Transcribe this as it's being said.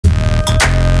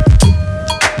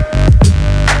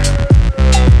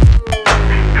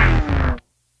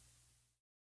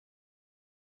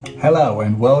Hello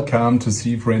and welcome to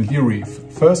Sea Friendly Reef.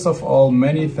 First of all,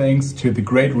 many thanks to the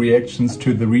great reactions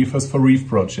to the Reefers for Reef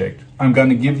project. I'm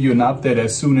gonna give you an update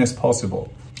as soon as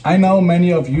possible. I know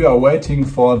many of you are waiting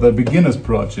for the beginners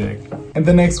project. In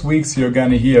the next weeks you're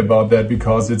gonna hear about that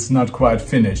because it's not quite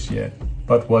finished yet.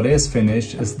 But what is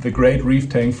finished is the great reef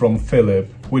tank from Philipp,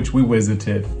 which we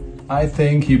visited. I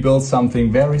think he built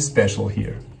something very special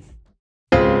here.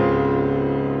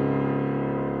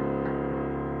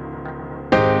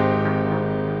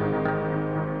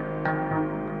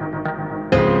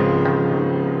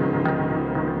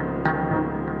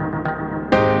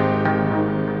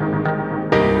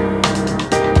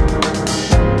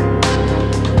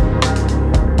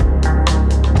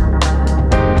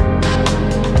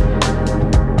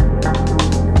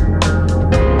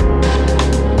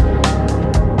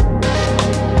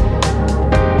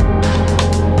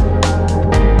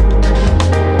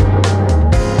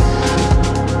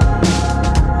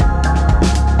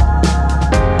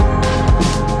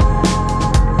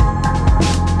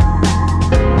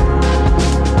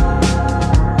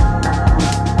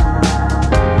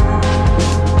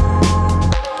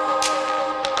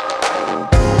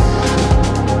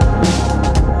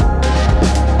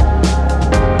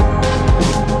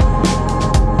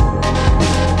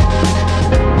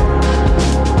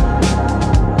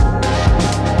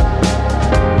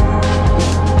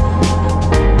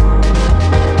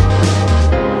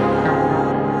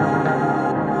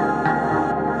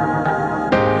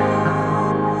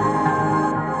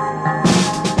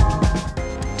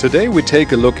 Today we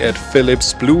take a look at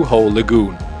Philipp's Blue Hole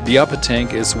Lagoon. The upper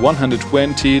tank is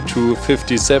 120 to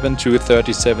 57 to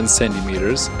 37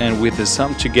 centimeters, and with the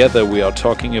sump together we are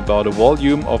talking about a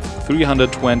volume of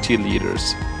 320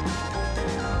 liters.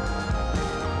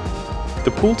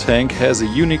 The pool tank has a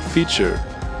unique feature.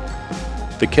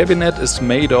 The cabinet is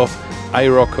made of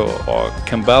Iroko or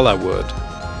Kambala wood.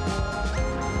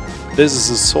 This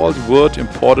is a salt wood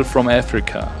imported from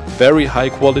Africa, very high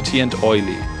quality and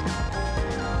oily.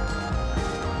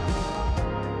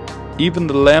 Even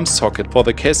the lamp socket for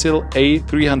the Kessil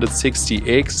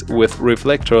A360x with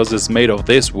reflectors is made of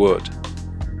this wood.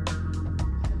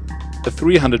 A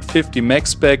 350 max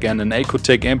spec and an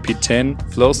Grotech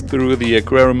MP10 flows through the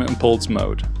aquarium impulse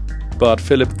mode. But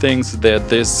Philipp thinks that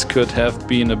this could have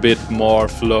been a bit more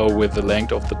flow with the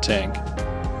length of the tank.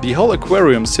 The whole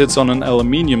aquarium sits on an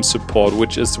aluminium support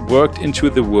which is worked into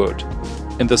the wood.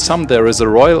 In the sump there is a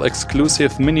Royal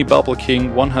Exclusive Mini Bubble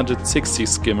King 160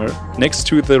 skimmer next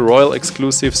to the Royal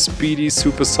Exclusive Speedy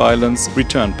Super Silence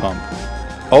return pump.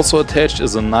 Also attached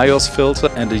is a Nyos filter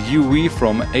and a UV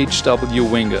from HW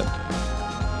Wigand.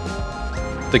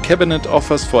 The cabinet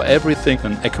offers for everything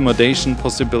an accommodation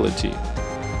possibility.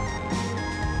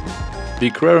 The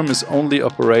aquarium is only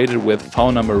operated with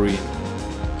Fauna Marin.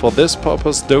 For this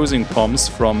purpose dosing pumps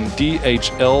from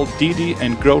DHL, DD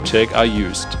and Grotech are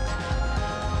used.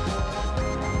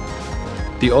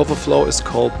 The overflow is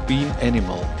called Beam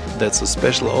Animal. That's a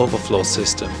special overflow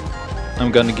system.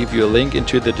 I'm gonna give you a link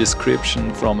into the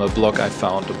description from a blog I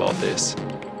found about this.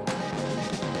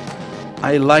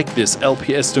 I like this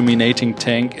LPS dominating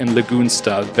tank in Lagoon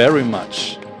Style very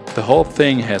much. The whole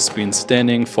thing has been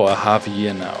standing for a half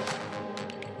year now.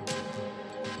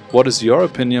 What is your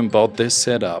opinion about this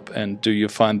setup, and do you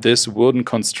find this wooden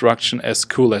construction as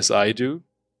cool as I do?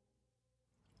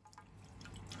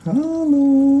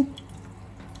 Hello.